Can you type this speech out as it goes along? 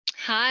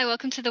Hi,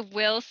 welcome to the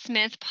Will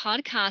Smith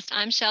podcast.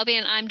 I'm Shelby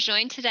and I'm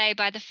joined today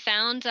by the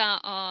founder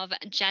of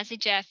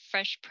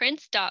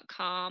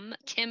JazzyJeffFreshPrince.com,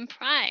 Tim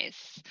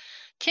Price.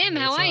 Tim, Hey,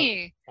 how what's are up?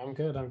 you? I'm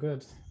good. I'm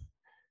good.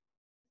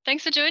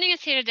 Thanks for joining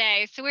us here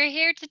today. So, we're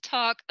here to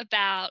talk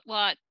about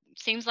what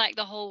seems like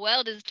the whole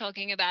world is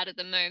talking about at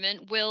the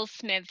moment, Will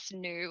Smith's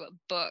new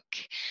book.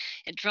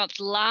 It dropped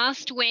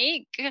last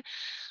week.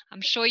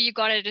 I'm sure you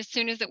got it as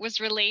soon as it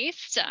was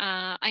released.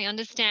 I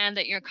understand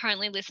that you're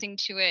currently listening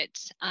to it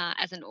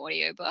as an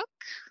audiobook.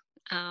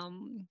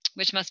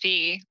 Which must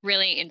be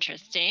really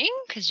interesting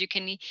because you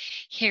can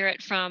hear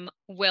it from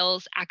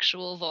Will's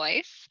actual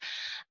voice.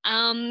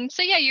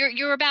 So yeah,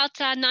 you're about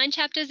 9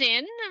 chapters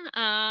in.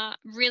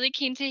 Really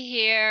keen to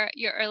hear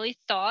your early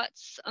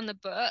thoughts on the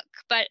book.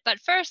 But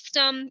first,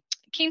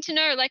 keen to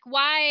know like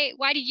why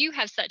do you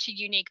have such a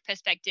unique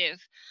perspective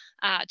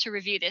to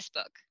review this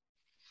book?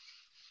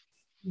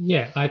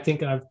 Yeah, I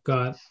think I've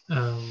got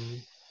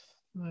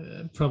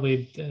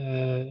probably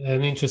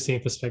an interesting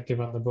perspective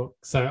on the book.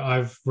 So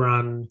I've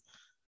run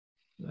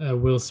a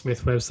Will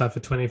Smith website for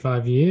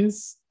 25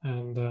 years,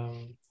 and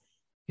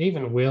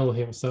even Will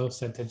himself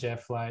said to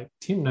Jeff, like,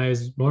 Tim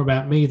knows more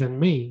about me than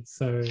me.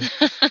 So,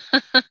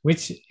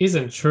 which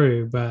isn't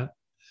true, but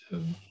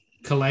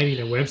collating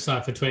a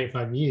website for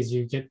 25 years,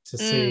 you get to Mm,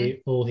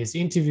 see all his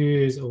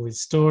interviews, all his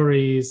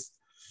stories.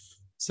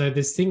 So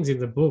there's things in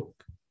the book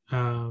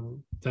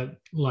that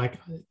like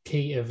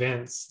key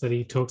events that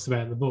he talks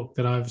about in the book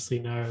that I obviously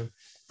know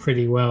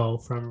pretty well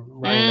from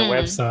running the mm,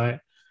 website.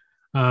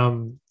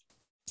 Um,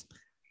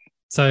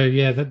 so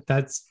yeah,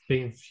 that's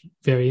been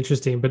very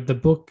interesting. But the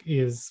book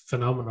is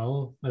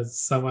phenomenal. As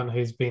someone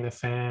who's been a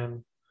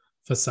fan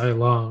for so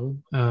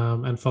long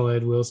and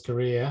followed Will's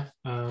career,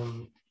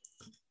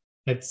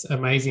 it's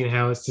amazing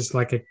how it's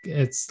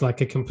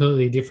like a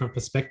completely different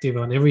perspective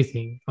on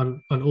everything,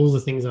 on all the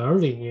things I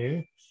already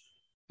knew.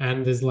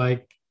 And there's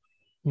like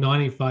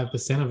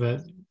 95% of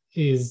it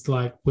is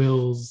like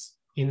Will's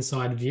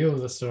inside view of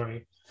the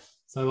story.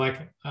 So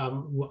like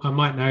I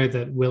might know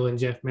that Will and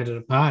Jeff met at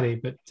a party,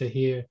 but to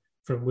hear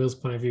from Will's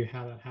point of view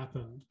how that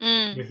happened,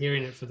 mm. we're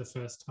hearing it for the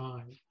first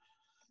time.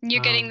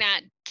 You're getting Um,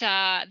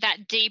 that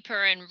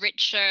deeper and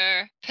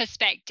richer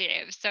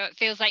perspective. So it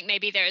feels like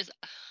maybe there's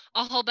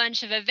a whole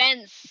bunch of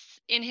events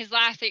in his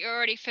life that you're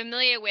already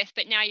familiar with,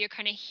 but now you're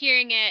kind of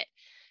hearing it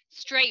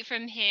straight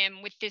from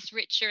him with this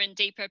richer and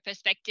deeper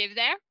perspective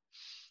there.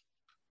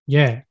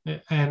 yeah,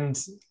 and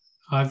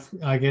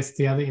I guess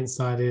the other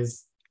insight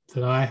is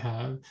that I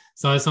have.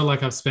 So it's not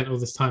like I've spent all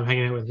this time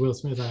hanging out with Will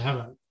Smith. I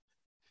haven't,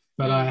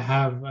 but I Mm.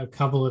 have a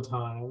couple of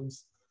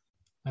times,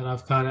 and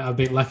I've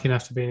been lucky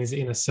enough to be in his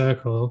inner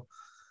circle.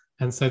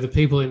 And so the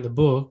people in the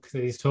book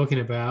that he's talking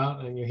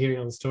about, and you're hearing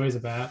all the stories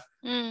about,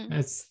 Mm.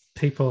 it's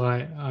people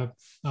I've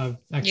You've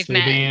actually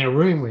been met. in a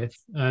room with,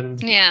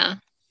 and Yeah.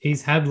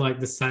 he's had like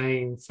the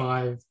same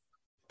five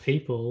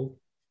people,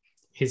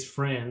 his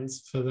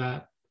friends, for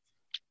that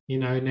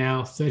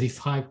now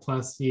 35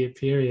 plus year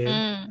period.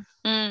 Mm.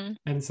 Mm.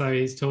 And so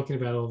he's talking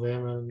about all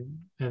them,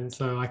 and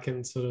so I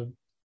can sort of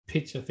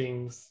picture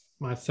things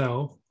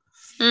myself,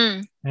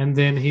 Mm. and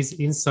then his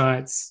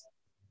insights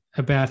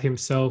about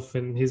himself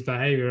and his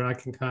behavior, I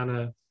can kind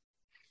of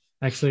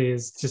actually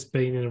is just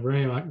being in a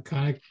room, I can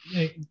kind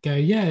of go,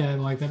 yeah,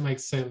 like that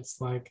makes sense.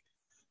 Like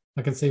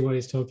I can see what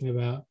he's talking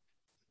about.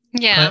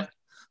 Yeah. But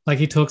like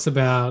he talks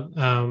about,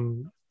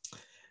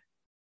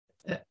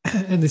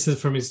 and this is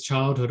from his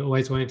childhood,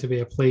 always wanting to be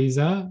a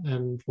pleaser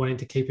and wanting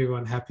to keep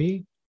everyone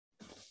happy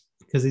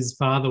because his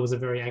father was a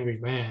very angry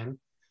man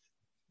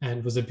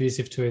and was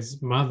abusive to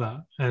his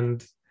mother.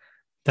 And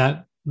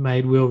that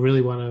made Will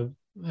really want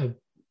to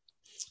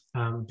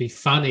be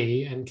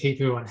funny and keep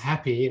everyone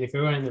happy. And if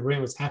everyone in the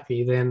room was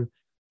happy, then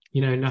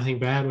nothing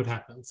bad would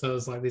happen. So it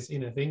was like this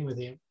inner thing with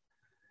him.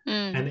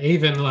 Mm. And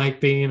even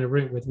like being in a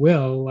room with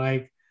Will,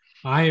 like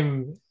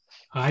I'm,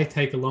 I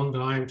take a long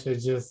time to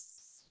just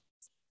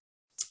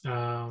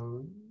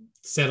um,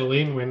 settle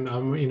in when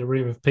I'm in a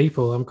room of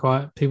people. I'm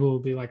quite. People will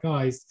be like,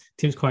 "Oh,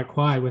 Tim's quite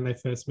quiet" when they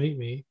first meet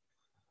me.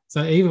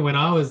 So even when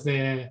I was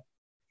there,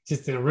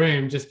 just in a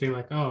room, just being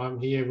like, "Oh, I'm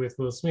here with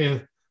Will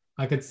Smith,"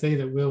 I could see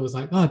that Will was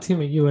like, "Oh, Tim,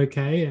 are you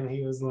okay?" And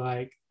he was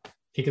like,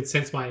 he could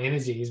sense my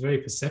energy. He's very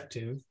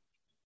perceptive,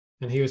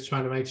 and he was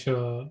trying to make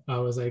sure I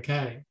was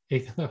okay.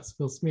 Even though it's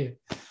Will Smith.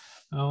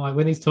 Like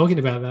when he's talking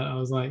about that, I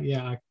was like,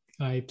 "Yeah,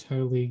 I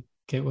totally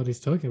get what he's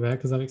talking about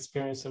because I've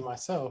experienced it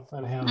myself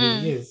and how he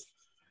Mm. is."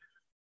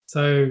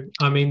 So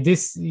I mean,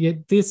 this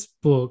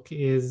book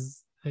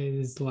is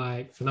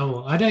like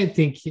phenomenal. I don't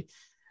think,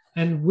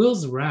 and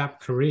Will's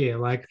rap career,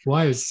 like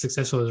why he was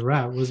successful as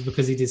rap, was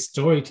because he did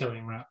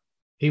storytelling rap.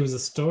 He was a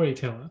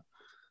storyteller.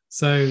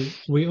 So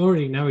we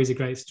already know he's a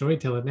great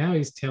storyteller. Now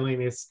he's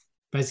telling us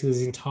basically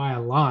his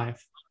entire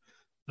life.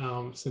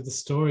 So the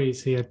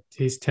stories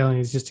he's telling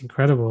is just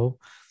incredible.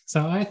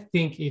 So I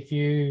think if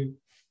you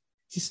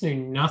just knew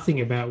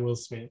nothing about Will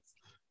Smith,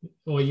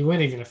 or you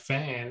weren't even a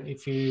fan,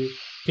 if you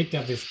picked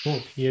up this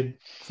book, you'd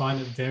find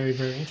it very,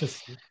 very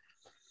interesting.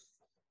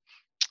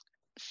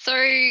 So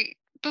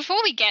before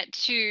we get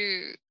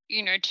to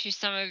to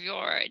some of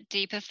your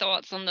deeper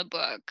thoughts on the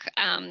book,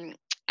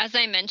 as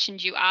I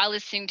mentioned, you are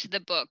listening to the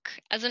book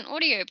as an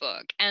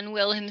audiobook, and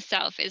Will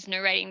himself is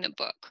narrating the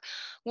book.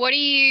 What are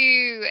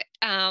you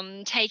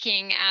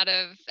taking out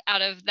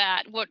of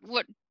that?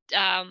 What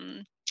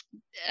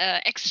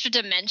extra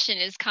dimension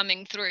is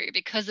coming through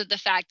because of the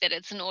fact that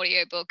it's an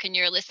audiobook and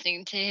you're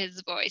listening to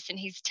his voice and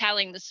he's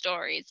telling the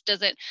stories?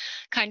 Does it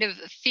kind of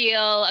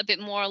feel a bit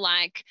more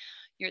like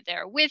you're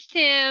there with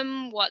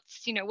him?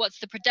 What's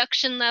the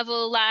production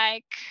level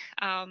like?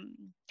 How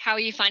are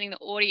you finding the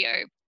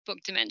audio book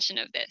dimension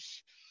of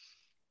this?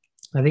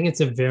 I think it's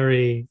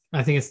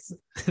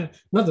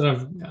not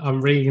that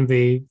I'm reading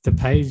the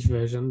page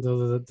version,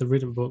 the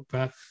written book,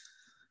 but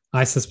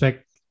I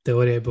suspect the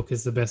audiobook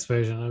is the best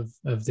version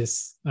of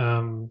this.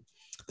 The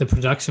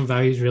production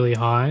value is really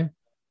high.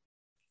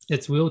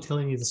 It's Will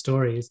telling you the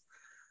stories,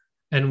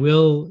 and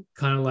Will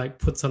kind of like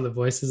puts on the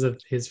voices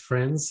of his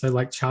friends. So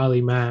like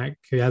Charlie Mack,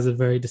 who has a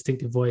very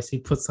distinctive voice, he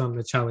puts on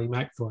the Charlie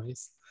Mack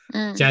voice.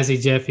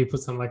 Jazzy Jeff, he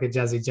puts on like a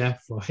Jazzy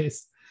Jeff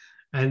voice.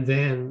 And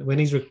then when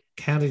he's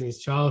recounting his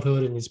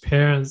childhood and his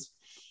parents,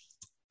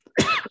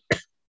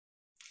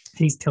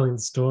 he's telling the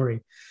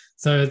story.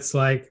 So it's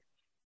like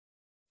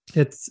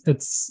it's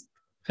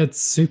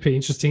super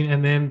interesting.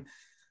 And then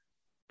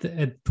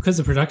because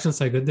the production's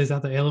so good, there's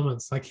other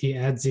elements. Like he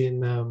adds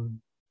in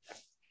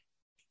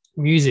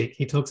music.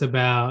 He talks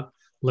about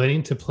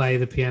learning to play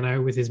the piano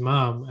with his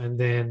mom, and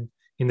then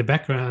in the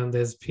background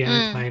there's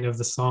piano playing of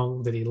the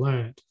song that he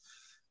learned.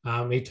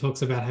 He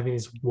talks about having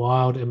this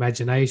wild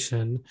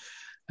imagination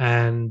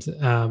and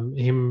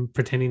him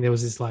pretending there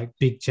was this like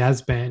big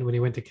jazz band when he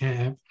went to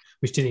camp,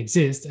 which didn't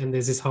exist, and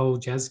there's this whole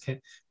jazz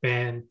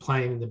band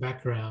playing in the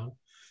background.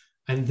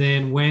 And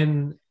then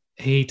when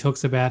he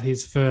talks about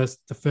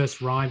the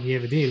first rhyme he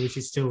ever did, which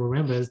he still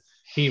remembers,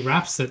 he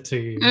raps it to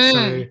you.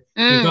 So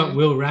you got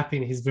Will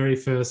rapping his very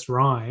first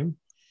rhyme.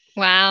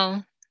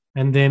 Wow.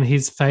 And then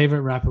his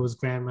favorite rapper was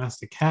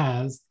Grandmaster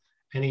Caz,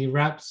 and he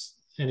raps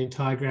an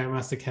entire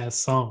Grandmaster Caz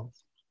song.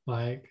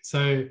 Like,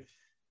 so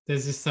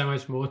there's just so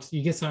much more.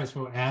 You get so much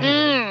more out of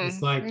it.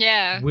 It's like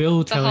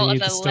Will telling you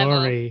the story.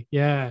 Level.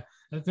 Yeah.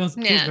 It feels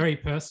very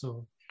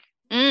personal.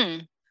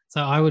 So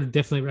I would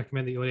definitely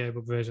recommend the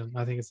audiobook version.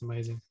 I think it's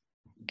amazing.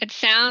 It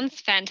sounds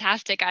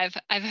fantastic.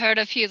 I've heard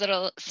a few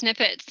little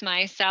snippets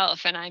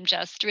myself, and I'm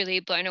just really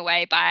blown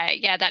away by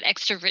that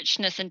extra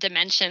richness and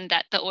dimension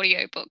that the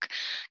audiobook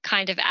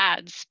kind of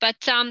adds. But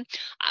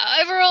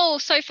overall,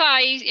 so far,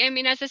 I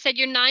mean, as I said,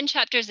 you're 9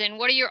 chapters in.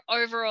 What are your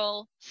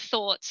overall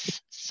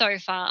thoughts so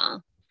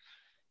far?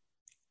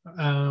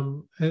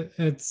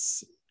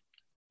 It's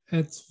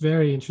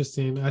very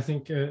interesting. I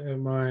think it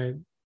might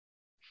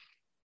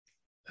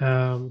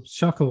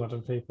shock a lot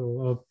of people,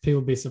 or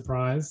people be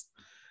surprised,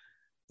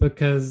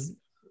 because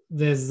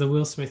there's the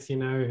Will Smith,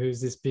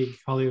 who's this big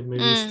Hollywood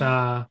movie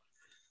star,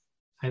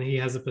 and he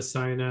has a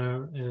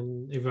persona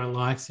and everyone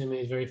likes him.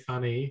 He's very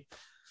funny.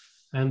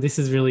 And this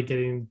is really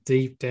getting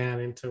deep down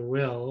into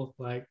Will,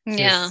 like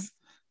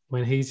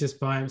when he's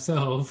just by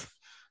himself,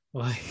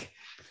 like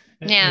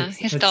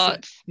his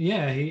thoughts.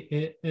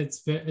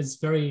 It's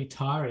very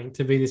tiring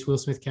to be this Will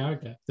Smith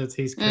character that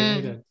he's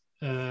created.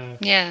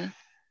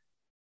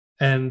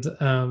 And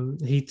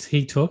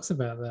he talks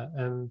about that,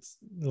 and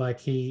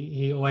like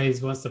he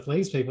always wants to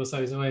please people,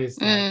 so he's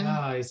always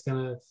like, he's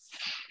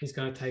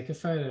gonna take a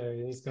photo,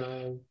 he's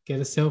gonna get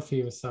a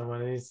selfie with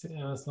someone, and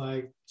it's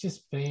like,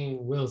 just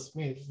being Will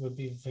Smith would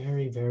be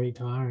very, very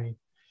tiring.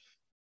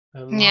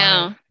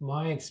 And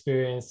my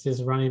experience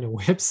just running a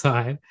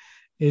website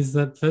is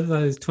that for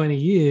those 20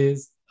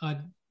 years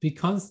I'd be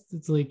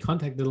constantly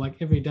contacted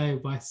like every day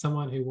by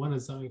someone who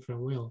wanted something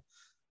from Will.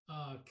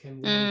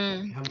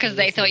 Because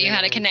they thought you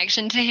had a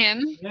connection to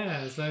him.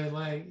 Yeah, so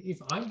like if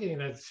I'm getting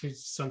that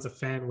just on a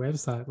fan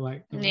website,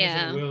 like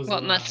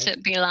what must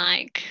it be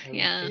like?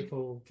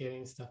 People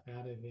getting stuff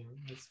out of him.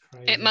 It's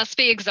crazy. It must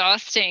be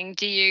exhausting.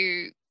 Do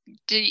you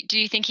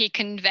think he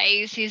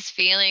conveys his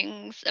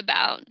feelings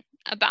about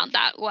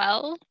that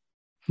well?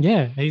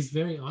 Yeah, he's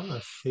very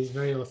honest. He's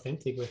very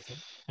authentic with it.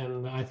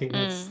 And I think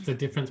that's the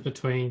difference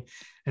between,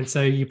 and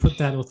so you put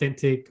that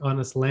authentic,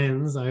 honest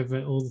lens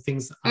over all the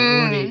things I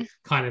already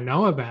kind of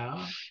know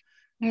about.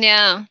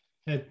 Yeah.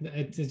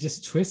 It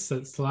just twists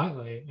it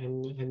slightly,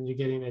 and you're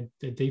getting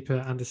a deeper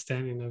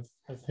understanding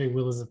of who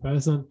Will is a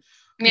person.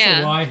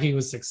 Also why he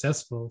was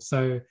successful.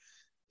 So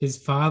his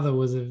father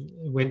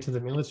went to the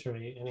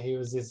military, and he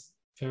was this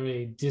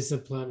very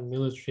disciplined,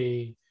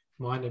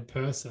 military-minded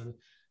person.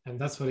 And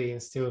that's what he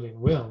instilled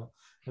in Will.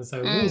 And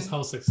so Will's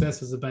whole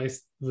success was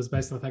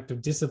based on the fact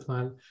of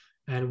discipline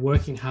and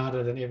working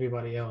harder than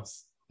everybody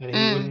else. And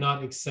he would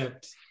not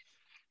accept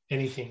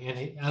anything.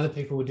 And other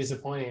people would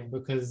disappoint him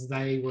because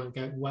they weren't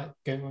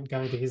going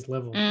to his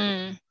level.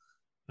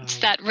 It's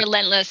that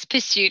relentless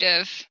pursuit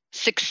of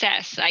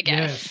success, I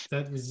guess. Yes,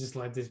 that was just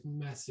like this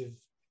massive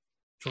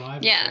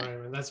driver Yeah. for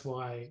him, and that's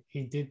why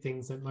he did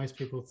things that most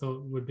people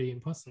thought would be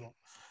impossible.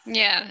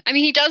 Yeah. I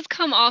mean, he does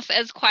come off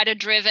as quite a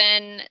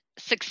driven,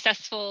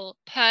 successful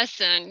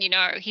person. You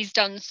know, he's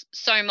done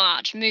so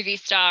much, movie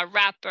star,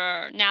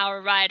 rapper, now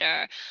a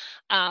writer.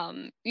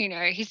 You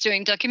know, he's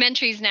doing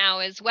documentaries now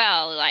as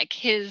well. Like,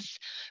 his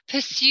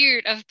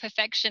pursuit of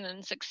perfection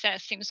and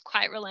success seems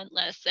quite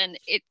relentless. And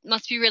it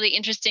must be really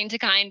interesting to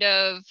kind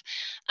of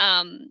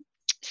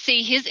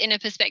see his inner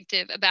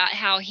perspective about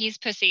how he's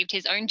perceived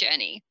his own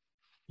journey.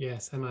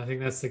 Yes, and I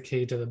think that's the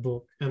key to the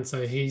book. And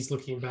so he's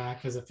looking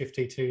back as a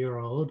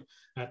 52-year-old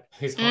at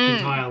his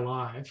entire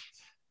life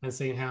and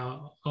seeing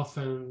how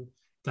often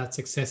that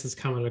success has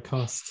come at a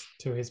cost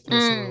to his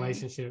personal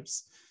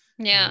relationships.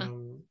 Yeah.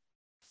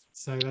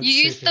 So that's You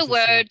used the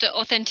word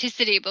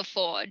authenticity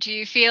before. Do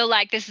you feel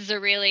like this is a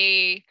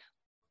really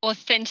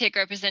authentic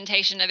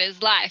representation of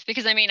his life?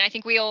 Because I mean, I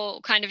think we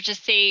all kind of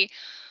just see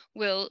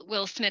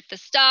Will Smith the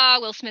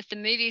star, Will Smith the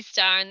movie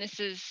star, and this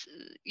is,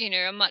 you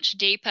know, a much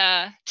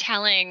deeper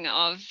telling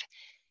of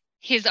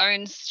his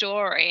own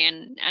story,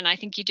 and I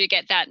think you do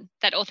get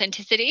that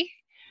authenticity.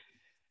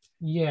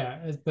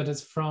 Yeah, but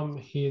it's from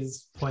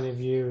his point of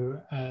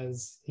view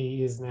as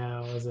he is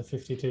now as a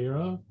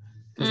 52-year-old,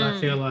 because I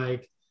feel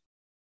like,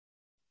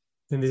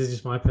 and this is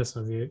just my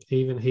personal view,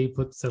 even he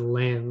puts a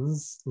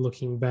lens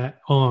looking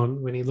back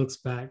on when he looks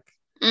back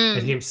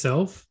at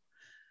himself.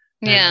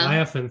 And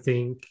I often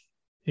think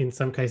in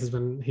some cases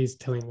when he's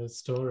telling the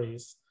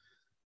stories,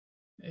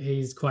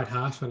 he's quite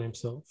harsh on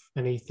himself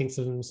and he thinks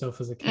of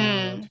himself as a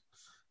coward,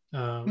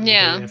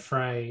 being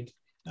afraid.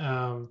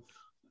 And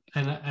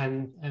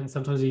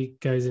sometimes he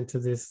goes into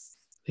this,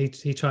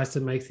 he tries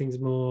to make things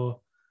more,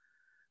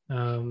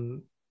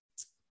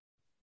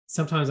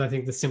 sometimes I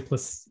think the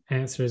simplest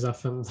answer is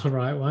often the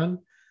right one,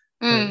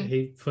 but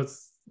he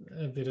puts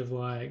a bit of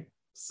like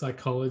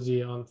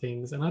psychology on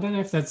things. And I don't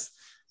know if that's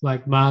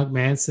like Mark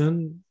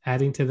Manson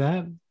adding to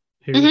that,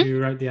 who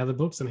wrote the other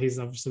books, and he's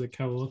obviously the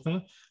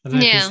co-author. I don't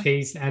know if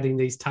he's adding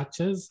these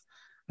touches.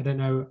 I don't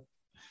know,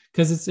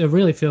 because it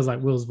really feels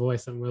like Will's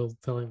voice and Will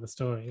telling the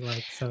story.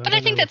 Like, so but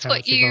I think that's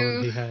what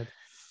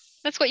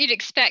that's what you'd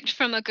expect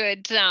from a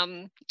good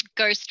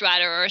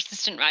ghostwriter or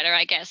assistant writer,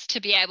 I guess, to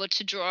be able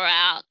to draw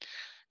out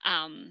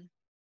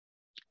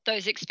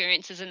those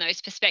experiences and those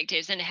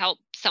perspectives and help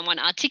someone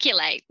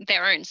articulate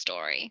their own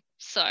story.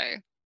 So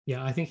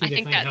yeah, I think he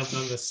definitely helped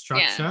on the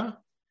structure.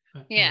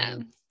 Yeah.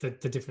 The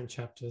different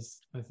chapters.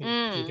 I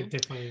think you could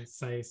definitely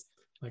say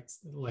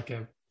like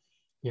a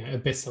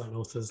best-selling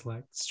author's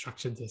like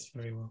structured this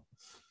very well.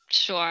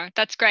 Sure,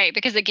 that's great,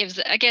 because it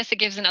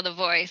gives another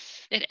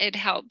voice. It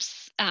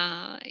helps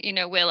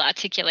Will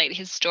articulate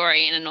his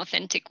story in an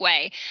authentic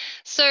way.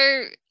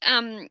 So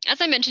as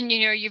I mentioned,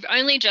 you've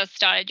only just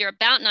started. You're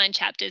about 9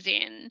 chapters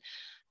in.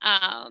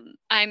 I'm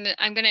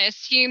going to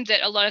assume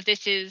that a lot of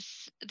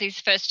these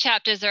first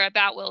chapters are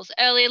about Will's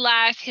early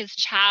life, his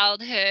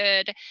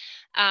childhood.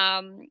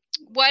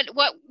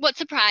 What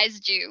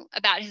surprised you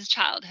about his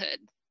childhood?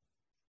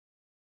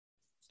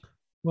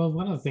 Well,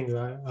 one of the things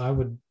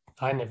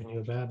I never knew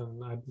about,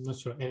 and I'm not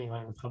sure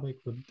anyone in the public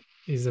would,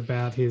 is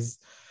about his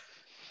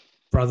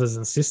brothers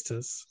and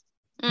sisters.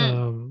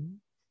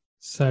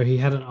 So he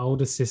had an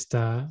older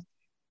sister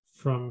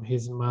from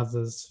his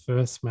mother's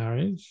first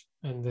marriage,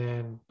 and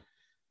then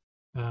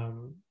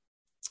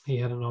he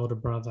had an older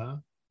brother,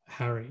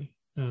 Harry.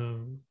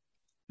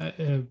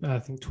 I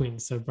think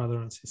twins, so brother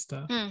and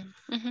sister.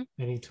 And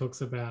he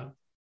talks about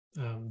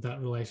that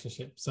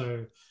relationship.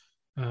 So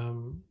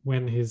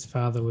when his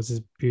father was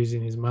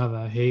abusing his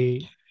mother,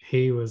 he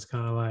was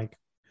kind of like,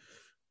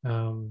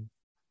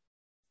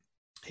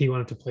 he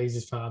wanted to please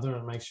his father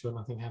and make sure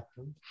nothing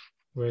happened,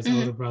 whereas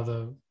older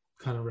brother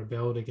kind of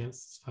rebelled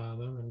against his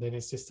father, and then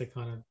his sister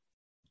kind of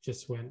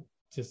just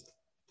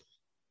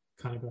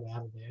kind of got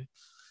out of there.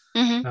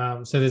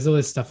 So there's all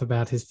this stuff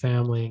about his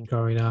family and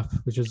growing up,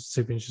 which was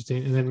super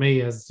interesting. And then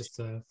me as just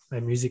a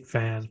music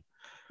fan,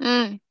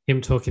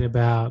 him talking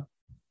about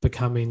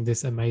becoming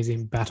this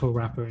amazing battle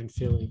rapper in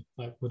Philly.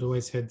 Like, we'd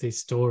always heard these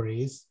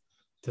stories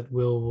that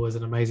Will was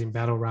an amazing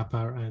battle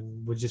rapper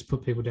and would just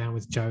put people down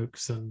with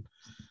jokes, and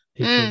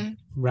he could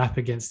rap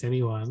against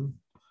anyone.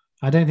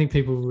 I don't think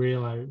people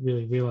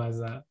really realize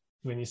that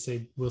when you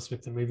see Will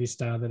Smith, the movie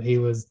star, that he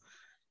was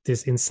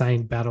this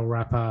insane battle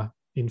rapper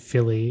in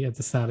Philly at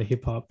the start of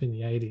hip hop in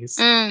the 80s.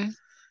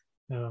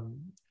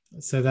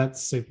 So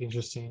that's super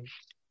interesting.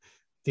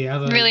 The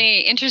other really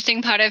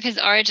interesting part of his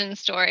origin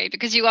story,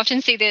 because you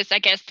often see this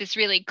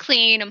really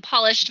clean and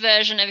polished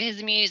version of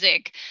his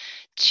music,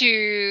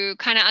 to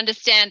kind of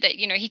understand that,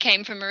 he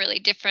came from a really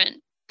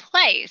different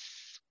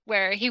place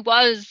where he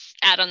was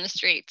out on the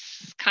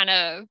streets kind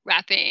of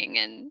rapping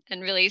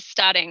and really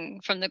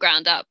starting from the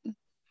ground up.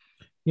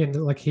 Yeah,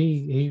 like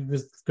he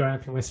was growing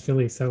up in West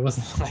Philly, so it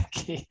wasn't like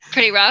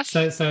pretty rough.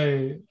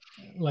 So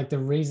like the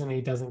reason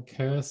he doesn't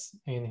curse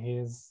in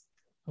his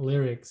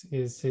lyrics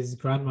is his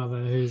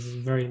grandmother, who's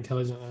very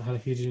intelligent and had a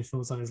huge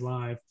influence on his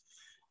life,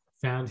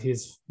 found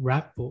his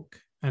rap book,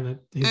 and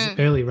his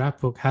early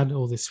rap book had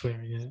all this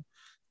swearing in it,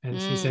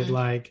 and she said,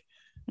 like,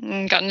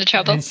 Got into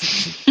trouble. And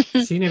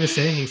she never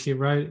said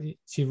anything.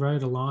 She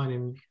wrote a line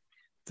in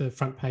the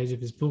front page of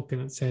his book,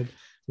 and it said,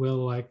 "Will,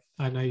 like,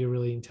 I know you're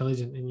really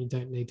intelligent, and you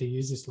don't need to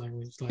use this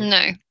language. Like,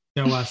 No.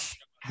 show us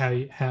how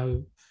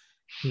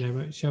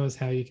show us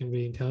how you can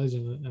be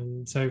intelligent."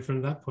 And so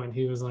from that point,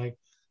 he was like,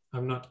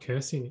 "I'm not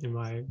cursing in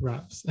my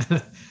raps."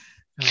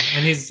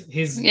 And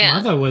his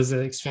mother was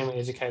an extremely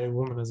educated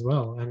woman as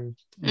well, and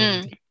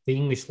the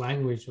English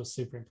language was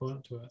super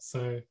important to her.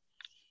 So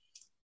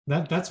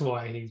that's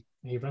why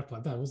he rapped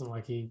like that. It wasn't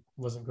like he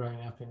wasn't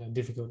growing up in a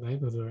difficult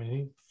neighborhood or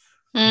anything.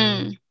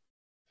 It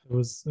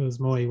was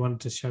more he wanted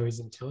to show his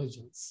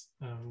intelligence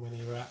when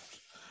he rapped.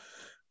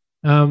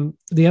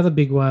 The other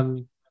big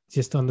one,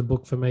 just on the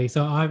book for me.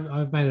 So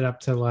I've made it up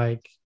to,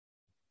 like,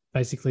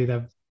 basically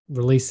they've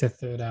released their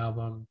third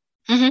album.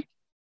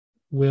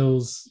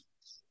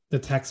 The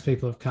tax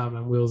people have come,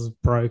 and Will's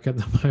broke at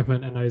the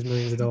moment and owes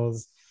millions of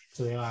dollars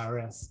to the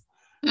IRS.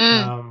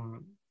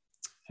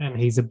 And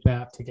he's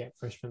about to get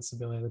Fresh Prince of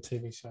Bel-Air, the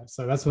TV show.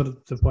 So that's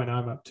what the point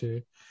I'm up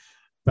to.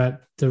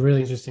 But the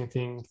really interesting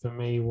thing for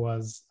me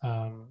was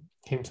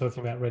him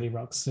talking about Ready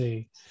Rock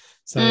C.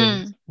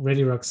 So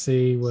Ready Rock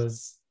C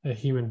was a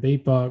human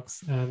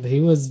beatbox, and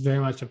he was very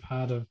much a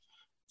part of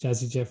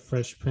Jazzy Jeff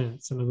Fresh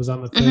Prince. And it was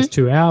on the first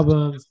two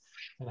albums,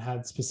 and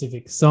had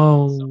specific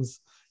songs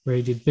where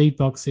he did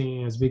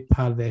beatboxing. It was a big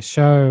part of their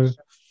show.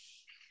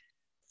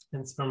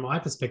 And from my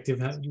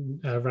perspective,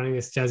 running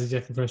this Jazzy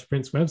Jeff and Fresh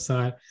Prince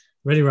website,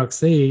 Ready Rock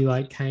C,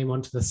 like, came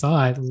onto the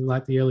site in,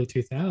 like, the early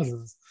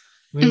 2000s.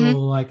 We were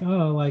all like,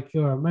 "Oh, like,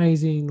 you're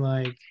amazing,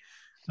 like,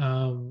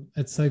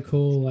 it's so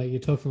cool, like, you're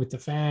talking with the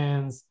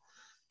fans."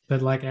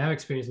 But, like, our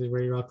experience with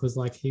Ready Rock was,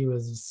 like, he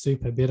was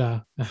super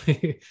bitter.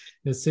 He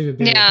was super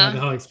bitter about the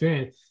whole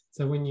experience.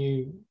 So when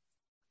you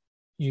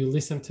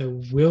listen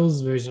to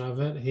Will's version of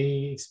it,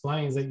 he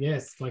explains that,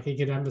 yes, like, he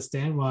could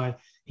understand why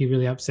he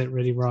really upset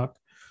Ready Rock.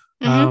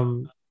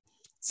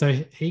 So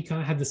he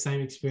kind of had the same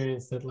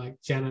experience that,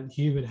 like, Janet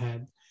Hubert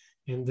had,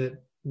 in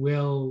that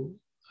Will,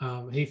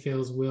 he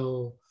feels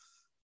Will,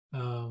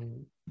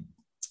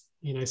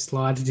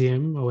 slighted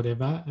him or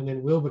whatever, and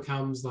then Will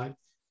becomes, like,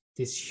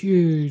 this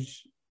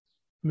huge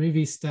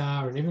movie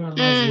star, and everyone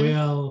loves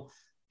Will,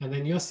 and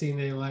then you're sitting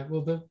there like,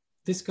 well, but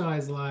this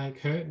guy's, like,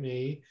 hurt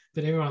me,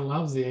 but everyone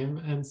loves him,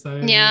 and so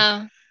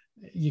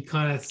you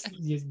kind of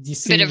you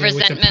see bit of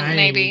resentment, pain.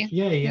 Maybe.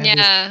 Yeah, he had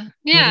this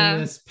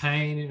bitterness,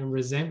 pain, and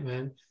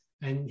resentment,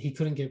 and he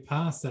couldn't get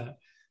past that.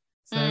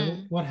 So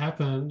what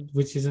happened,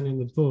 which isn't in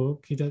the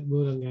book, Will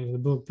doesn't go into the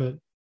book, but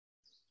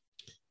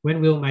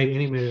when Will made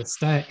Enemy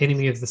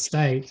of the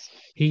State,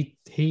 he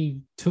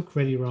took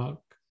Ready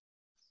Rock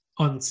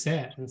on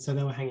set, and so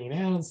they were hanging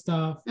out and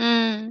stuff.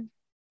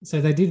 So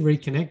they did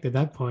reconnect at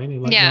that point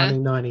in, like,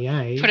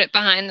 1998. Put it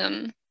behind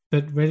them.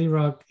 But Ready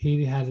Rock,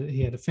 he had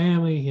a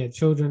family, he had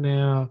children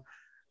now,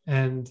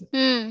 and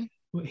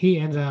he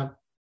ended up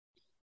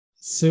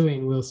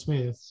suing Will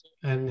Smith,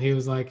 and he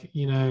was like,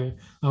 I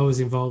was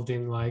involved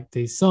in, like,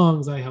 these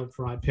songs, I helped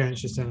write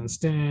Parents Just Don't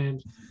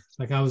Understand,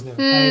 like, I was never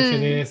paid for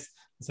this.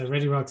 So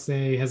Ready Rock's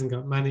there, he hasn't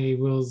got money,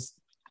 Will's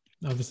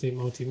obviously a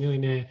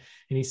multi-millionaire,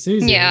 and he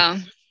sues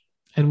him.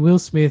 And Will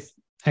Smith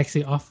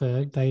actually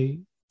offered, they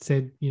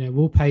said,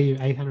 we'll pay you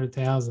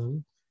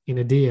 $800,000 in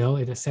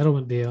a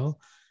settlement deal,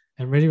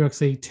 and Ready Rock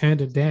C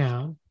turned it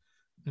down,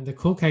 and the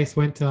court case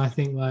went to, I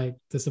think, like,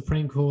 the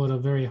Supreme Court or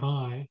very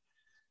high,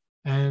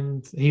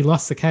 and he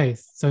lost the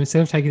case. So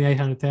instead of taking the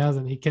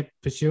 $800,000, he kept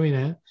pursuing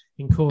it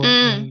in court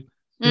and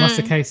lost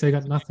the case, so he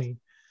got nothing.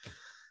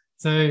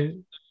 So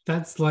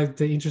that's, like,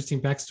 the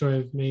interesting backstory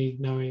of me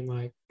knowing,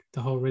 like,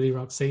 the whole Ready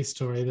Rock C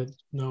story that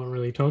no one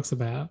really talks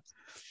about.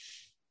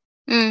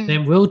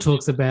 Then Will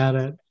talks about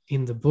it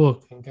in the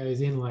book and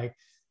goes in, like,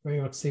 Ready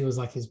Rock C was,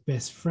 like, his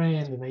best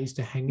friend, and they used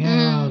to hang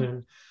out,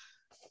 and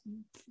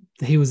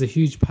he was a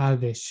huge part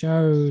of their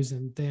shows.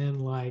 And then,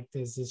 like,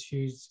 there's this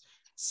huge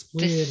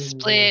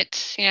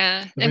split.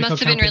 Yeah. It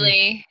must have been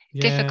really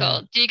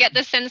difficult. Do you get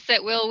the sense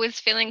that Will was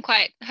feeling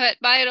quite hurt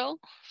by it all?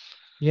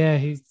 Yeah,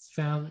 he's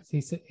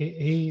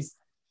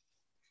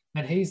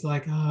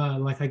like,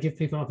 like, I give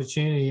people an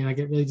opportunity, and I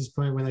get really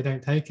disappointed when they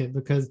don't take it,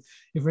 because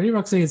if Ready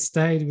Rock C had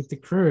stayed with the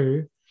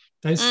crew,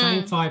 those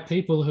same 5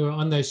 people who are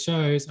on those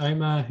shows,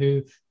 Omar,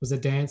 who was a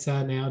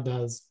dancer, now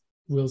does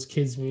Will's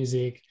kids'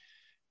 music,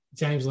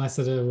 James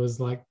Lassiter was,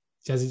 like,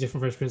 Jazzy Jeff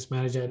and Fresh Prince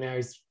manager, now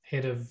he's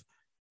head of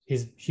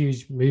his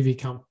huge movie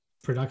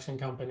production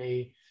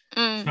company.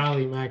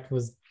 Charlie Mack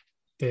was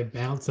their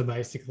bouncer,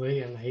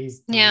 basically, and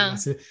he's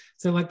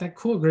so, like, that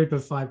core group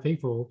of 5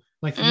 people,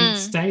 like, if he'd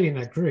stayed in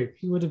that group,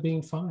 he would have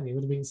been fine, he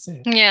would have been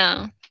set.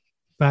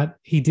 But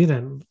he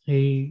didn't.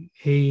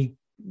 He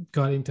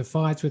got into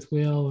fights with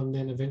Will, and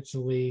then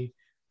eventually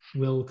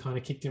Will kind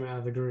of kicked him out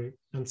of the group.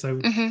 And so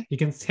you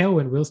can tell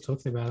when Will's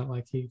talking about it,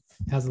 like, he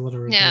has a lot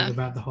of regret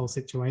about the whole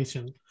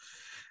situation.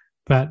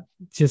 But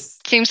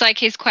just seems like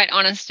he's quite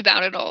honest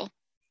about it all.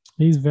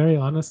 He's very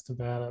honest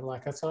about it.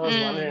 Like, that's what I was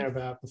wondering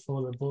about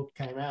before the book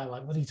came out.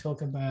 Like, what did he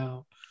talk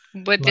about?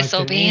 Would this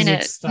all be in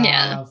it?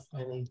 Stuff,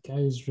 and he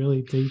goes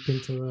really deep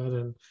into it,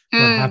 and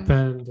what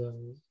happened,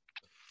 and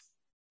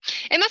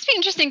It must be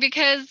interesting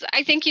because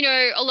I think,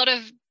 a lot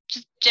of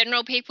just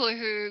general people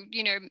who,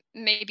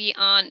 maybe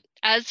aren't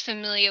as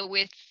familiar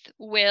with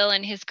Will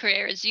and his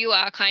career as you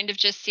are kind of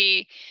just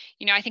see,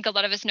 I think a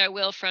lot of us know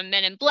Will from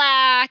Men in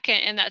Black,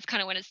 and that's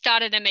kind of when it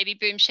started, and maybe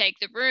Boom Shake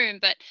the Room.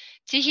 But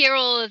to hear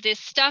all of this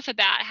stuff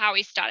about how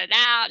he started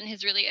out and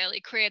his really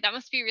early career, that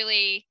must be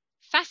really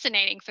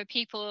fascinating for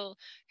people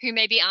who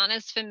maybe aren't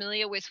as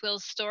familiar with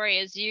Will's story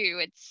as you.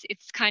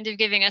 It's kind of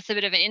giving us a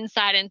bit of an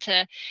insight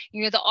into,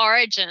 the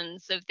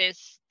origins of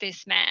this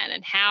man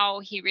and how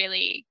he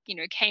really,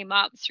 came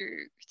up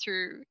through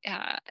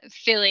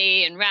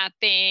Philly and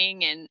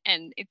rapping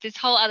and this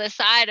whole other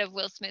side of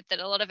Will Smith that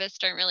a lot of us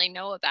don't really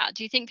know about.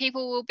 Do you think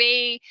people will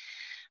be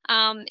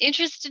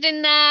interested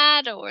in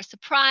that or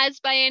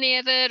surprised by any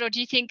of it? Or do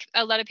you think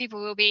a lot of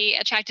people will be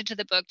attracted to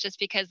the book just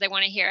because they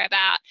want to hear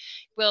about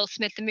Will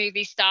Smith, the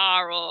movie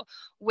star, or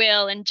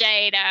Will and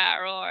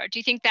Jada? Or do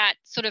you think that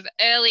sort of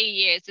early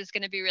years is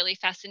going to be really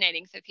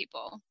fascinating for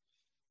people?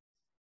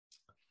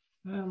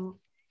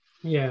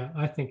 Yeah,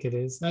 I think it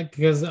is.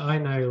 Because I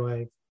know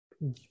like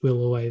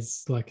Will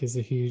always like is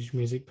a huge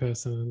music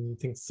person and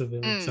thinks of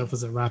himself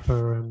as a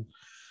rapper, and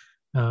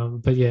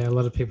but yeah, a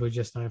lot of people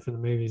just know from the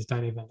movies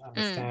don't even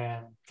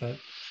understand that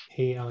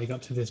he only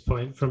got to this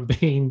point from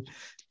being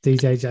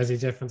DJ Jazzy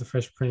Jeff and the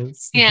Fresh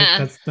Prince.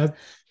 Yeah.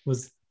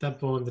 That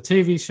born the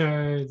TV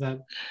show that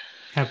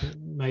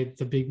made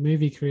the big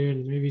movie career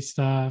and the movie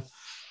star.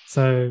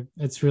 So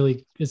it's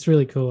really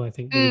cool. I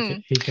think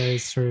that he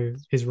goes through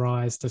his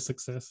rise to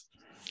success.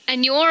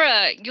 And you're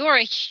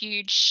a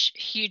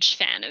huge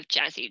fan of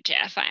Jazzy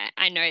Jeff.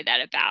 I know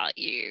that about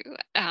you.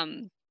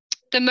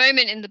 The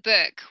moment in the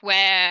book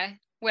where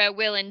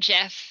Will and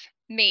Jeff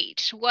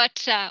meet, what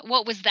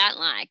was that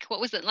like? What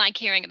was it like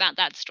hearing about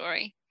that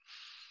story?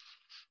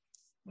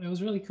 It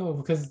was really cool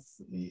because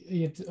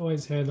you'd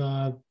always heard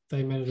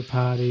they met at a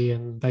party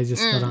and they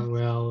just got on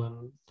well,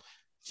 and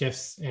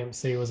Jeff's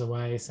MC was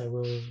away, so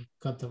Will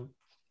got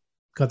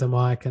the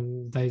mic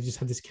and they just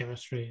had this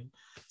chemistry.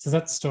 So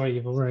that's the story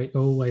you've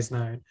always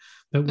known.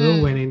 But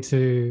Will went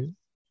into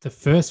the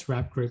first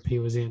rap group he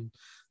was in,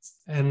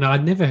 and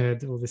I'd never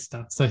heard all this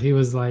stuff. So he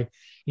was like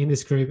in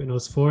this group, and it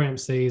was 4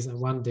 MCs and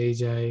 1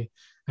 DJ.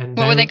 And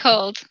what were they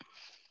called?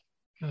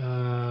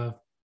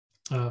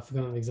 I've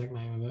forgotten the exact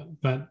name of it,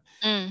 but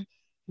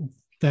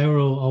they were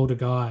all older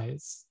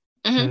guys.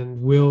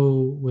 And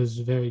Will was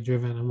very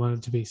driven and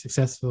wanted to be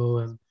successful,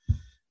 and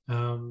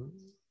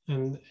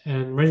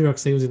Reggie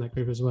Roxy was in that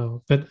group as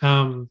well. But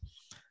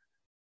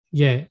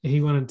yeah,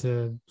 he wanted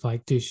to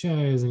like do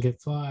shows and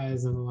get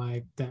flyers, and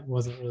like that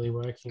wasn't really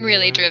working.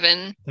 Really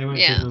driven. They weren't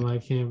driven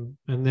like him.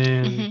 And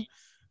then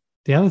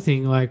the other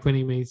thing, like when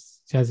he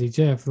meets Jazzy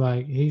Jeff,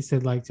 like he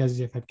said like Jazzy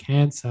Jeff had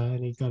cancer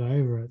and he got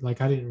over it.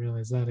 Like I didn't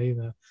realize that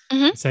either.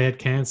 So he had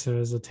cancer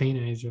as a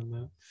teenager and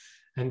that.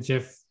 And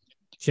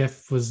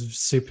Jeff was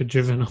super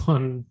driven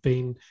on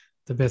being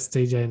the best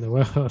DJ in the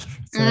world.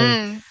 So,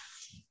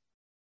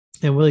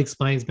 and Will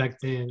explains back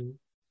then,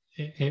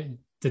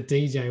 the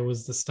DJ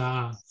was the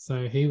star.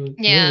 So Will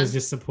was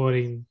just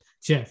supporting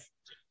Jeff.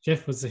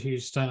 Jeff was a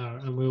huge star,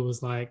 and Will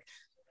was like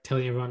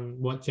telling everyone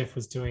what Jeff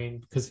was doing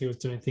because he was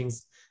doing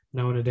things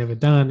no one had ever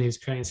done. He was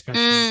creating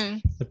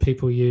scratches that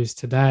people use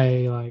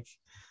today. Like,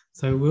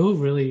 so Will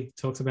really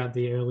talks about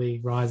the early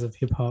rise of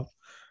hip hop.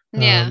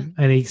 And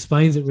he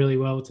explains it really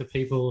well to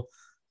people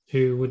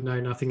who would know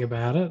nothing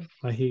about it.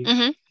 Like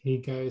he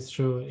goes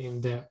through it in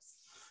depth.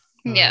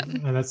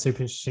 And that's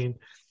super interesting.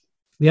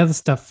 The other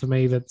stuff for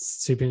me that's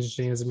super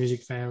interesting as a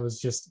music fan was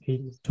just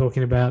he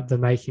talking about the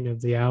making of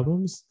the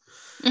albums.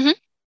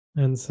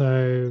 And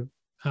so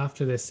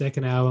after their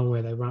second album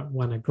where they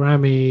won a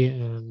Grammy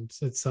and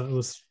it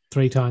was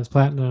 3 times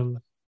platinum,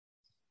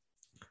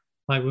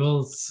 like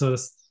Will sort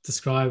of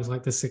describes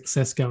like the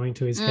success going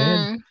to his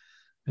head.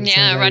 And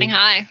so riding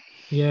high.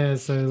 Yeah,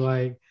 so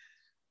like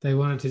they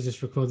wanted to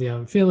just record the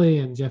album in Philly,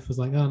 and Jeff was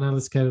like, oh no,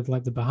 let's go to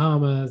like the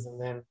Bahamas. And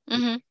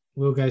then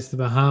Will goes to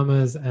the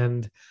Bahamas,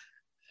 and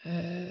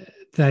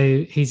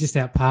he's just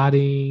out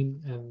partying,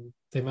 and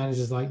their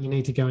manager's like, you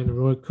need to go in the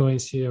recording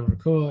studio and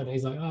record. And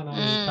he's like, oh no,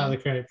 this is part of the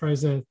creative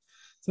process.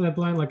 So they're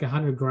blowing like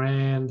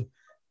 $100,000.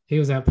 He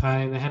was out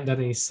partying, they hadn't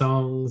done any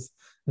songs.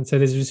 And so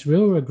there's this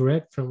real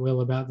regret from Will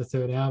about the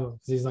 3rd album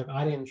because he's like,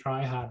 I didn't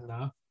try hard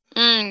enough.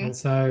 And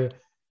so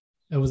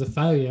it was a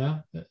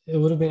failure. It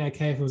would have been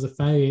okay if it was a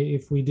failure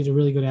if we did a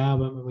really good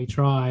album and we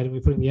tried and we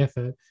put in the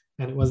effort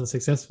and it wasn't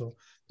successful.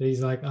 But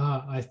he's like,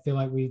 I feel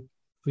like we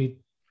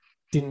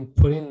didn't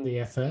put in the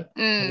effort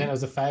and then it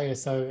was a failure.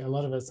 So a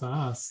lot of it's on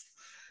us.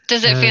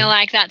 Does it feel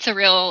like that's a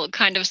real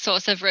kind of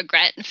source of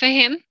regret for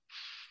him?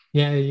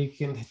 Yeah, you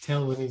can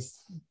tell when he's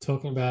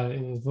talking about it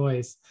in his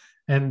voice.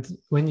 And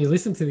when you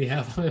listen to the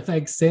album, it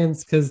makes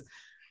sense because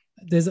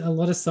there's a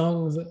lot of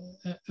songs.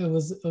 It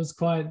was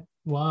quite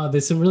wild.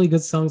 There's some really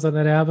good songs on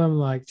that album,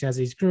 like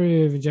Jazzy's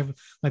Groove and Jeff.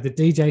 Like the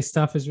DJ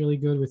stuff is really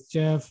good with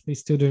Jeff. He's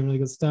still doing really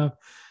good stuff.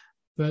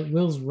 But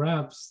Will's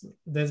raps,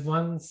 there's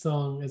one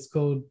song, it's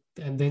called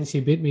And Then She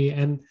Bit Me,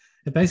 and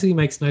it basically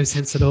makes no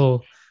sense at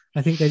all.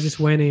 I think they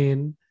just went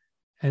in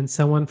and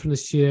someone from the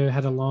studio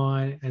had a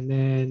line, and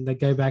then they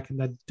go back and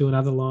they do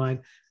another line,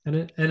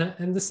 and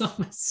the song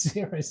makes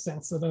zero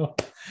sense at all.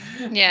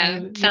 Yeah,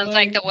 sounds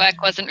like the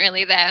work wasn't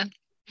really there.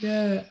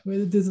 Yeah,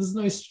 there's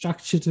no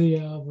structure to the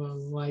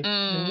album. Like,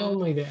 and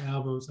normally the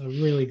albums are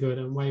really good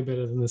and way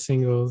better than the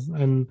singles.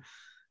 And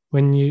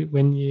when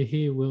you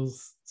hear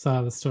Will's side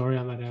of the story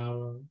on that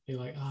album, you're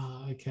like,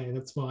 okay,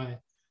 that's why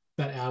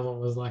that album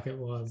was like it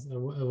was. It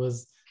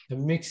was a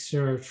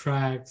mixture of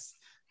tracks.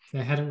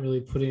 They hadn't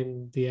really put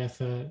in the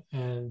effort,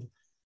 and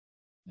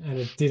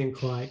it didn't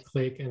quite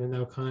click. And then they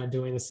were kind of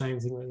doing the same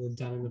thing that they'd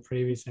done in the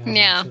previous album.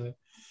 Yeah.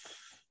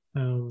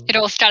 So, it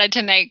all started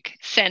to make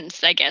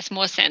sense, I guess,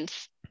 more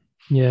sense.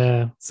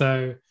 Yeah.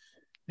 So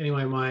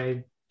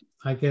anyway,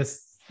 I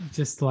guess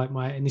just like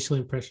my initial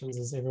impressions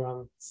as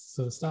everyone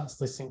sort of starts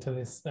listening to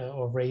this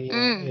or reading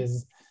it,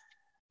 is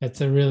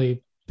it's a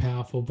really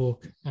powerful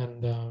book.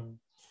 And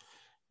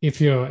if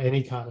you're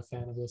any kind of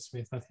fan of Will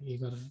Smith, I think you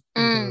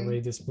gotta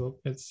read this book.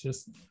 It's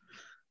just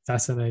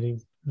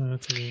fascinating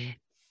to me.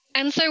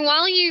 And so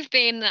while you've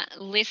been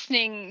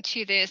listening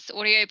to this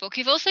audiobook,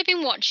 you've also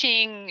been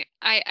watching,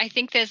 I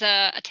think there's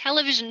a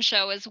television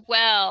show as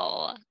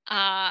well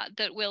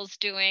that Will's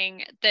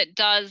doing that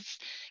does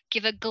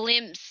give a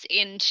glimpse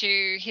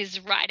into his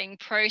writing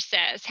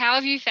process. How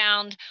have you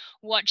found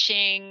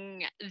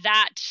watching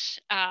that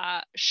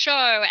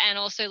show and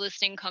also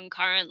listening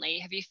concurrently?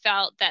 Have you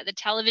felt that the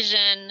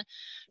television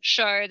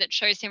show that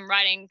shows him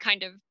writing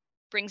kind of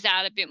brings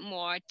out a bit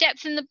more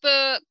depth in the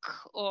book,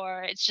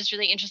 or it's just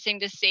really interesting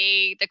to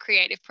see the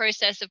creative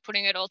process of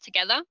putting it all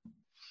together?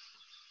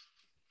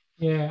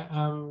 Yeah,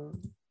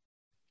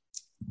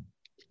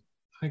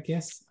 I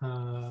guess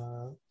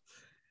the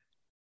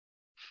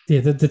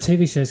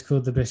TV show is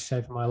called The Best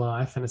Shape of My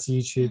Life, and it's a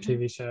YouTube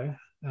TV show.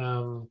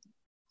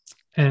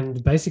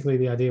 And basically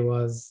the idea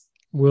was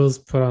Will's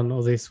put on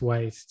all this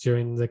weight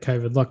during the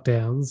COVID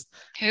lockdowns.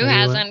 Who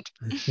hasn't?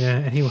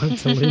 And he wanted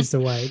to lose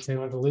the weight. So he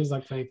wanted to lose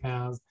like 20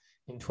 pounds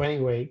in 20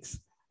 weeks.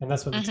 And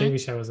that's what the TV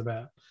show was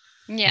about.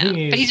 Yeah,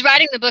 but he's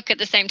writing the book at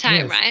the same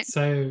time, right?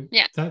 So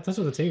that's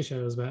what the TV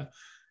show was about.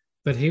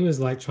 But he was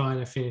like trying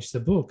to finish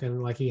the book,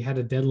 and like he had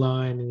a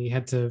deadline and he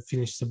had to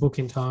finish the book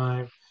in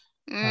time.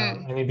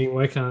 And he'd been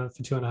working on it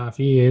for 2.5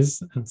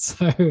 years. And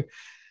so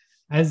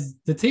as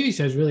the TV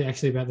show is really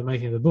actually about the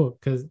making of the book,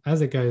 because as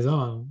it goes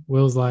on,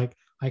 Will's like,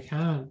 I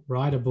can't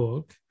write a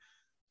book,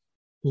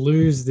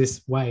 lose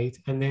this weight,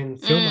 and then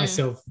film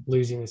myself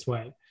losing this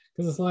weight.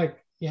 Because it's like,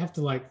 you have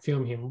to like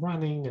film him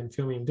running and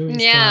film him doing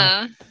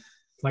stuff,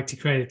 like to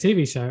create a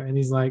TV show. And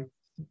he's like,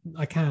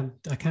 I can't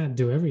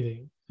do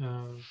everything.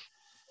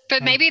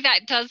 But maybe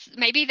that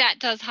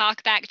does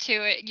hark back to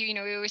it. You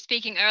know, we were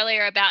speaking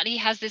earlier about he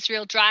has this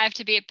real drive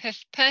to be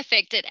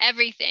perfect at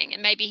everything,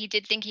 and maybe he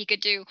did think he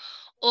could do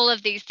all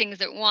of these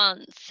things at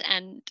once.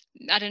 And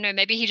I don't know,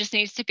 maybe he just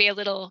needs to be a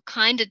little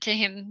kinder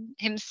to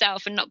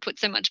himself and not put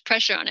so much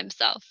pressure on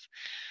himself.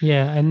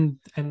 Yeah, and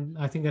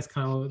I think that's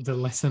kind of the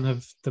lesson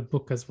of the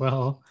book as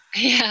well.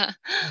 Yeah.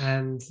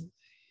 And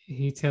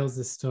he tells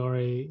this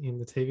story in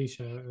the TV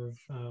show of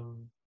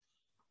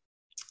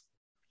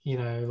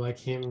like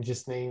him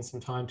just needing some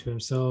time to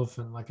himself,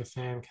 and like a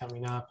fan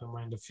coming up and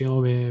wanting to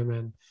film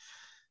him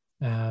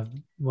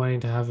and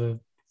wanting to have a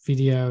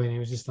video, and he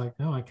was just like,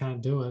 no, I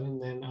can't do it. And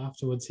then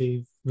afterwards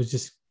he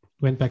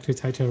went back to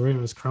his hotel room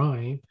and was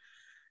crying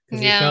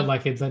because he felt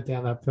like he'd let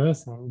down that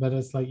person. But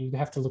it's like, you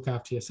have to look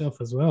after yourself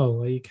as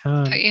well. Like, you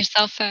can't put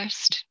yourself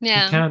first. You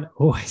can't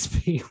always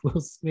be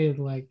Will Smith,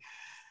 like,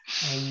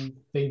 and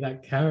be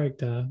that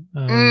character.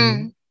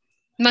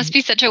 Must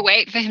be such a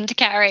weight for him to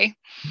carry.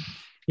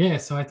 Yeah,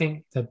 so I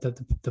think that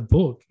the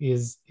book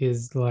is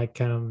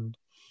like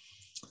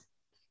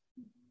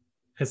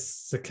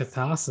it's a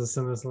catharsis,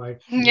 and it's like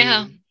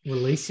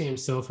releasing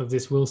himself of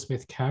this Will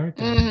Smith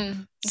character.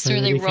 It's so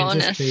really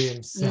rawness. Can just be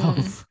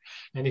himself.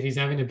 And if he's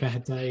having a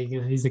bad day,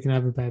 he's going to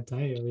have a bad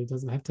day, or he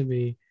doesn't have to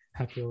be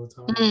happy all the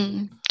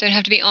time. Don't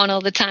have to be on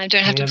all the time.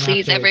 Don't have to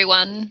please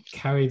everyone.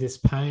 Carry this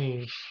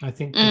pain. I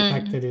think the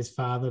fact that his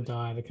father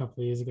died a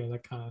couple of years ago,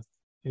 that kind of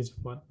is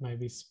what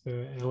maybe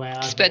spurred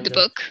the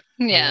book.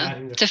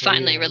 To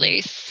finally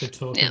release. To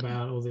talk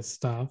about all this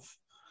stuff.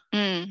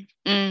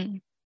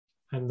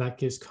 And that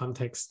gives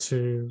context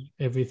to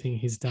everything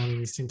he's done in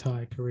his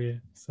entire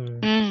career. So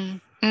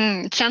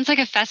it sounds like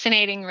a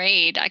fascinating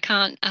read. I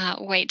can't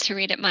wait to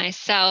read it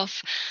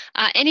myself.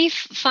 Any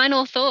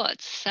final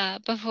thoughts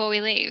before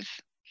we leave?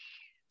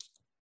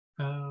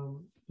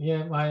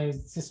 My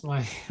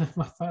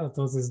final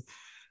thoughts is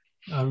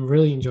I'm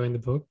really enjoying the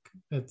book.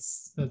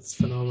 It's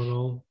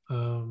phenomenal.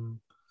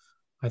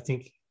 I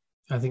think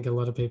a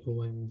lot of people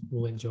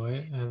will enjoy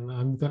it, and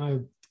I'm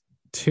gonna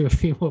do a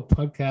few more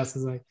podcasts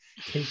as I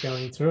keep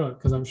going through it,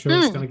 because I'm sure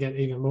it's going to get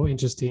even more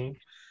interesting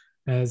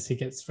as he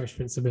gets Fresh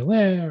Prince of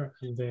Bel-Air,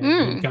 and then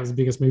he becomes the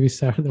biggest movie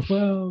star in the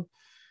world.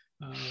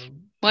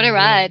 What a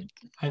ride.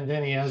 And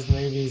then he has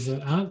movies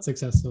that aren't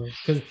successful,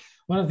 because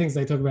one of the things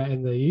they talk about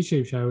in the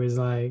YouTube show is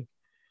like,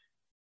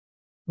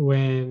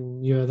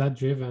 when you're that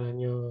driven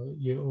and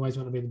you always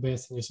want to be the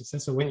best and you're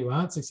successful, when you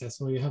aren't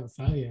successful, you have a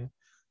failure,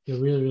 you're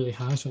really, really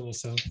harsh on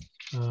yourself.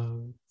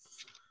 And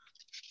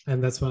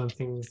that's one of the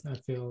things I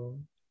feel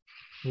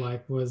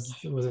like was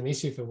an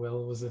issue for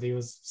Will, was that he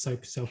was so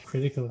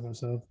self-critical of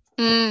himself.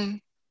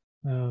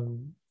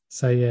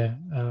 So yeah,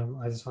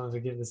 I just wanted to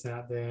get this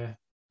out there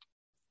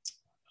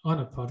on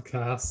a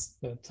podcast,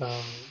 that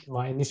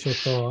my initial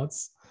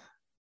thoughts,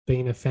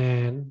 being a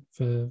fan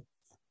for,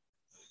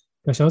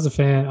 gosh, I was a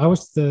fan. I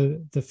watched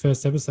the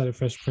first episode of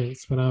Fresh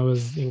Prince when I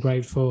was in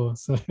grade 4.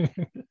 So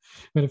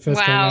when it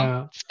first came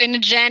out, it's been a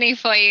journey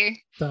for you.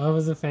 So I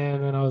was a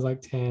fan when I was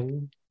like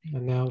 10,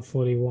 and now I'm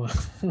 41,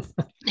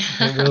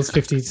 and Will's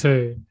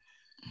 52.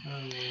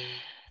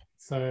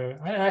 So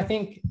I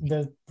think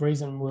the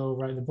reason Will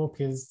wrote the book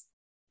is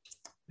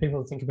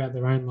people think about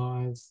their own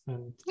lives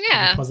and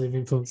have a positive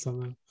influence on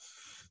them.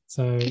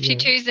 So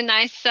 52 is a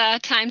nice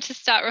time to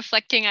start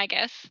reflecting, I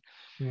guess.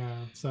 Yeah,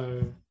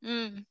 so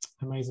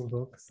amazing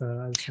book.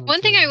 So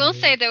one thing I will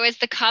say though is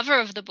the cover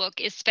of the book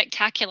is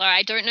spectacular.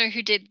 I don't know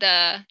who did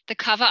the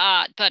cover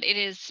art, but it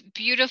is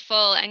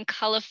beautiful and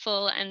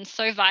colorful and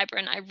so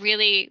vibrant. I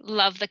really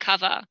love the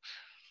cover.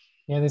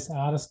 Yeah, this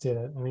artist did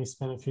it, and he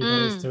spent a few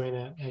days doing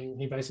it, and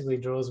he basically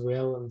draws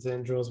Will and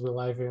then draws Will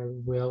over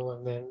Will,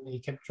 and then he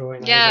kept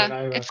drawing over and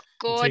over it's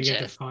gorgeous. until you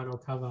get the final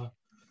cover.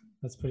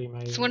 That's pretty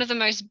amazing. It's one of the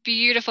most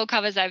beautiful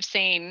covers I've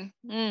seen.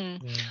 Yeah.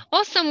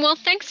 Awesome. Well,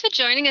 thanks for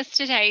joining us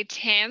today,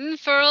 Tim.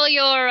 For all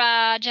your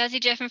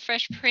Jazzy Jeff and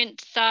Fresh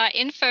Prince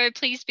info,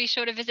 please be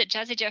sure to visit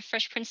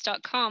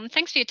jazzyjefffreshprince.com.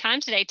 Thanks for your time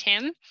today,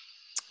 Tim.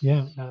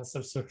 Yeah,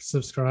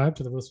 subscribe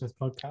to the Will Smith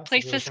podcast.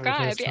 Please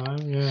subscribe.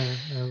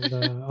 And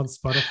on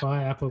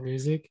Spotify, Apple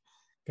Music,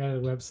 go to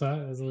the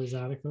website. There's all these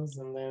articles,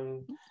 and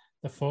then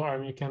the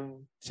forum. You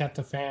can chat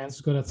to fans.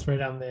 We've got a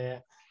thread on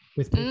there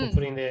with people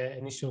putting their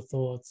initial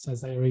thoughts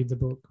as they read the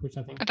book, which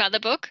I think about the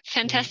book.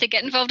 Fantastic.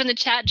 Get involved in the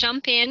chat.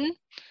 Jump in,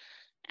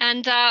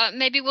 and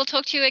maybe we'll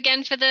talk to you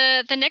again for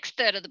the next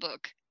third of the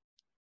book.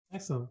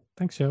 Excellent.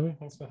 Thanks, Shelby.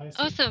 Thanks for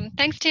hosting. Awesome.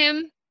 Thanks,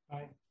 Tim.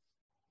 Bye.